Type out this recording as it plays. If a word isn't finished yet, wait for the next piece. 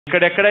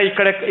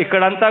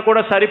ఇక్కడంతా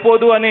కూడా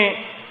సరిపోదు అని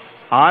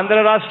ఆంధ్ర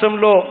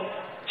రాష్ట్రంలో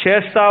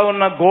చేస్తా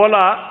ఉన్న గోల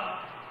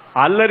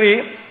అల్లరి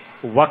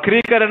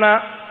వక్రీకరణ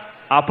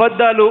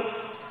అబద్ధాలు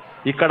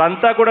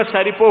ఇక్కడంతా కూడా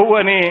సరిపోవు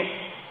అని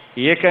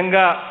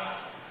ఏకంగా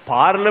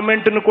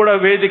పార్లమెంటును కూడా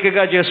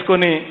వేదికగా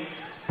చేసుకొని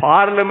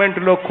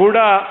పార్లమెంటులో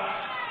కూడా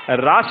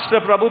రాష్ట్ర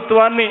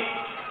ప్రభుత్వాన్ని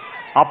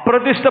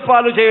అప్రతిష్ట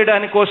పాలు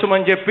చేయడానికి కోసం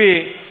అని చెప్పి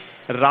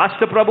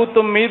రాష్ట్ర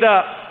ప్రభుత్వం మీద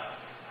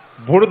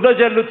బురద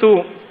జల్లుతూ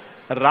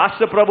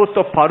రాష్ట్ర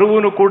ప్రభుత్వ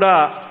పరువును కూడా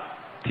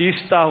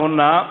తీస్తా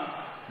ఉన్న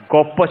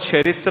గొప్ప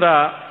చరిత్ర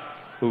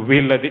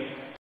వీళ్ళది.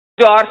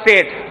 Our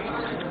state,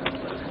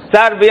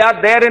 sir, we are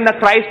there in a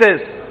crisis.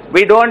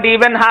 We don't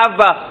even have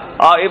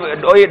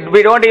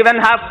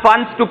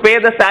funds to pay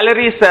the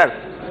salaries, sir.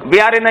 We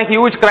are in a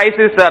huge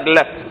crisis, sir.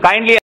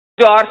 Kindly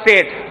to our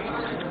state,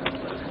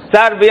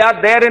 sir, we are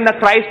there in a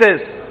crisis.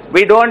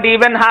 We don't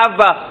even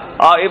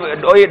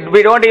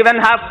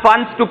have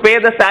funds to pay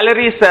the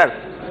salaries, sir.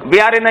 We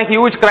are in a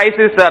huge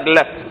crisis, sir.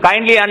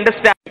 Kindly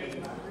understand.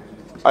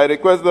 I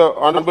request the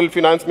Honorable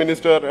Finance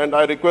Minister and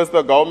I request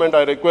the government,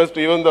 I request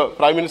even the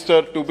Prime Minister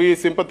to be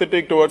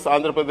sympathetic towards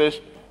Andhra Pradesh.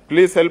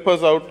 Please help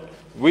us out.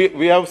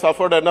 We have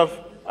suffered enough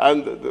and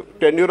the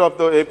tenure of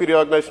the AP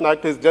Reorganization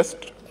Act is just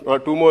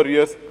 2 more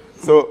years.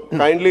 So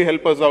kindly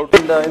help us out.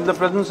 In the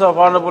presence of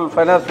Honorable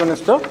Finance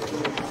Minister,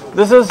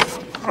 this is,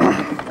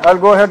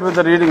 I'll go ahead with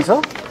the reading, sir.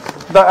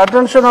 The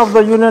attention of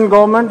the Union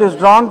Government is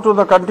drawn to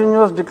the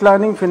continuous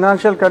declining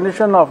financial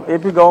condition of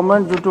AP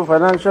government due to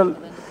financial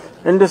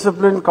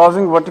indiscipline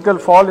causing vertical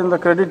fall in the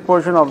credit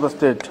portion of the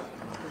state.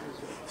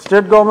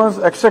 State government's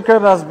exchequer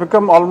has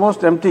become almost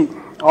empty.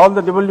 All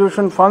the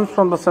devolution funds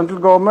from the central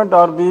government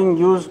are being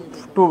used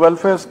to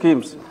welfare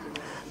schemes.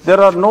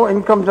 There are no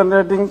income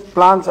generating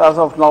plans as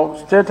of now.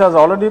 State has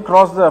already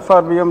crossed the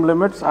FRBM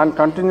limits and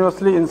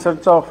continuously in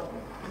search of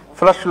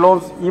fresh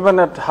loans even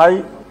at high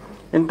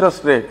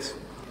interest rates.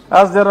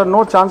 As there are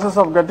no chances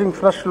of getting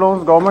fresh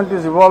loans, government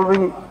is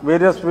evolving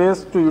various ways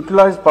to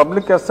utilize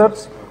public assets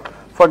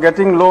for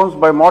getting loans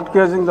by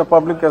mortgaging the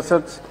public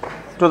assets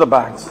to the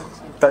banks.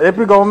 The AP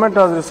government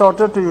has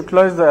resorted to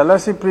utilize the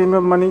LIC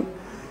premium money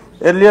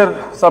earlier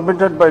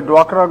submitted by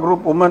Dwakra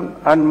group women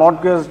and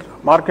mortgaged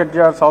market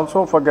yards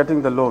also for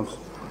getting the loans.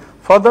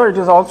 Further, it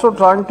is also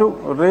trying to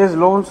raise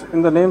loans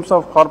in the names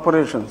of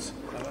corporations.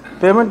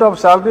 Payment of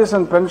salaries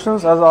and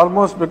pensions has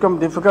almost become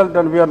difficult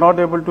and we are not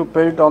able to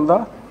pay it on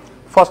the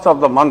first of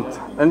the month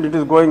and it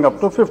is going up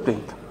to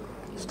 15th.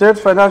 State's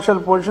financial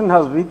position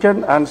has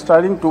weakened and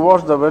striding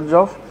towards the verge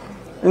of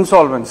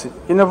insolvency.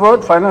 In a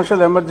word,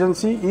 financial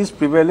emergency is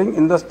prevailing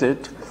in the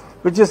state,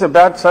 which is a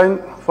bad sign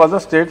for the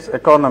state's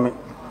economy.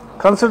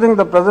 Considering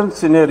the present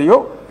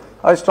scenario,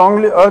 I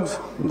strongly urge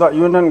the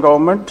Union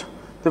Government,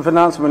 the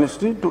Finance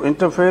Ministry, to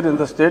interfere in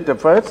the state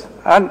affairs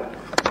and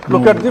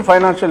look at the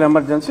financial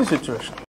emergency situation.